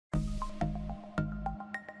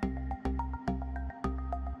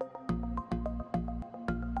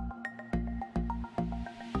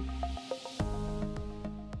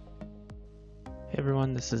Hey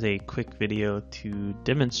everyone, this is a quick video to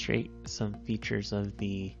demonstrate some features of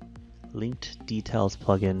the Linked Details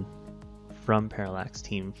plugin from Parallax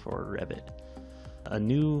team for Revit. A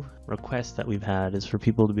new request that we've had is for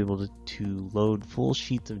people to be able to load full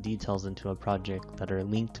sheets of details into a project that are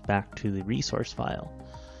linked back to the resource file.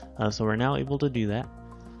 So we're now able to do that.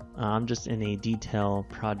 I'm just in a detail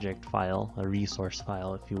project file, a resource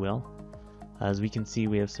file if you will. As we can see,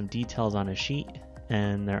 we have some details on a sheet,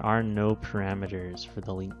 and there are no parameters for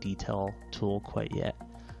the link detail tool quite yet.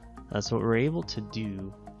 So what we're able to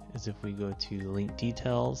do is if we go to link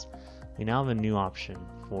details, we now have a new option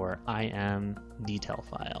for I am detail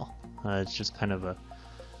file. It's just kind of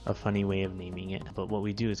a funny way of naming it, but what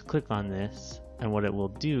we do is click on this, and what it will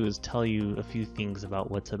do is tell you a few things about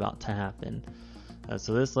what's about to happen.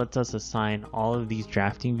 So this lets us assign all of these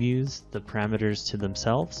drafting views the parameters to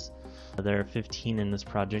themselves. There are 15 in this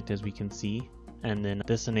project, as we can see. And then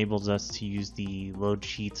this enables us to use the load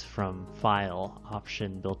sheets from file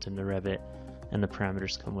option built into Revit, and the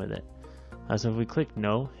parameters come with it. So if we click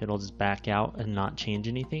no, it'll just back out and not change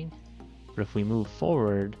anything. But if we move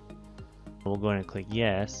forward, we'll go ahead and click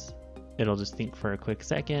yes. It'll just think for a quick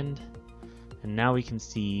second. And now we can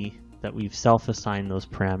see that we've self-assigned those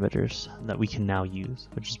parameters that we can now use,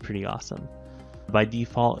 which is pretty awesome. By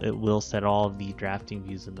default, it will set all of the drafting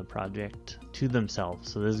views in the project to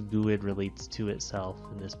themselves. So this GUID relates to itself,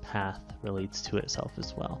 and this path relates to itself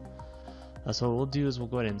as well. So what we'll do is we'll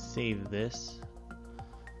go ahead and save this,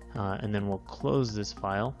 and then we'll close this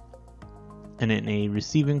file. And in a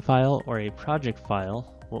receiving file or a project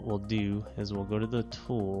file, what we'll do is we'll go to the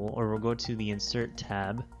tool, or we'll go to the Insert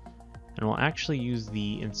tab, and we'll actually use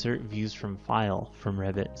the Insert Views from File from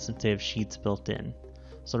Revit since they have sheets built in.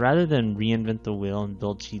 So rather than reinvent the wheel and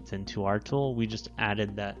build sheets into our tool, we just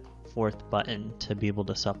added that fourth button to be able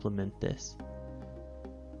to supplement this.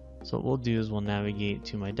 So what we'll do is we'll navigate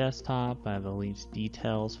to my desktop. I have a linked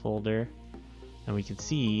details folder, and we can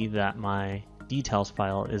see that my details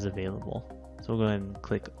file is available. So we'll go ahead and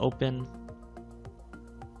click open,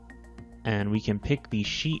 and we can pick the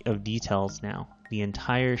sheet of details now, the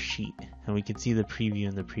entire sheet, and we can see the preview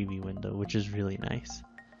in the preview window, which is really nice.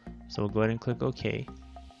 So we'll go ahead and click OK.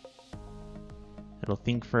 It'll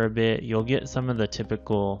think for a bit. You'll get some of the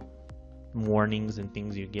typical warnings and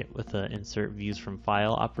things you get with the insert views from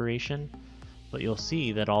file operation, but you'll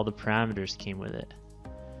see that all the parameters came with it.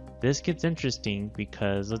 This gets interesting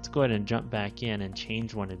because let's go ahead and jump back in and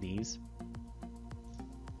change one of these.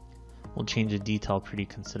 We'll change the detail pretty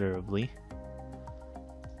considerably.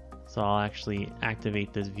 So I'll actually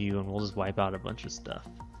activate this view and we'll just wipe out a bunch of stuff.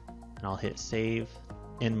 And I'll hit save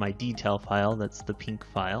in my detail file, that's the pink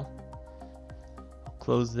file.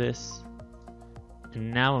 Close this,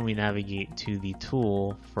 and now when we navigate to the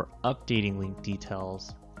tool for updating link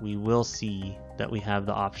details, we will see that we have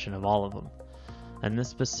the option of all of them. In this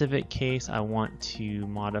specific case, I want to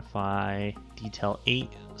modify detail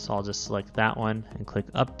 8, so I'll just select that one and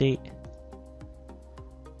click update.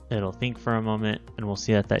 It'll think for a moment, and we'll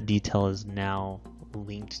see that that detail is now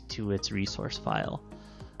linked to its resource file.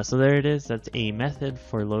 So there it is. That's a method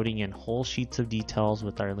for loading in whole sheets of details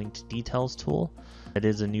with our linked details tool. It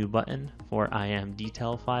is a new button for I am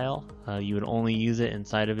detail file. You would only use it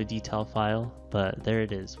inside of a detail file, but there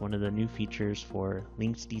it is, one of the new features for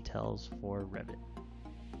linked details for Revit.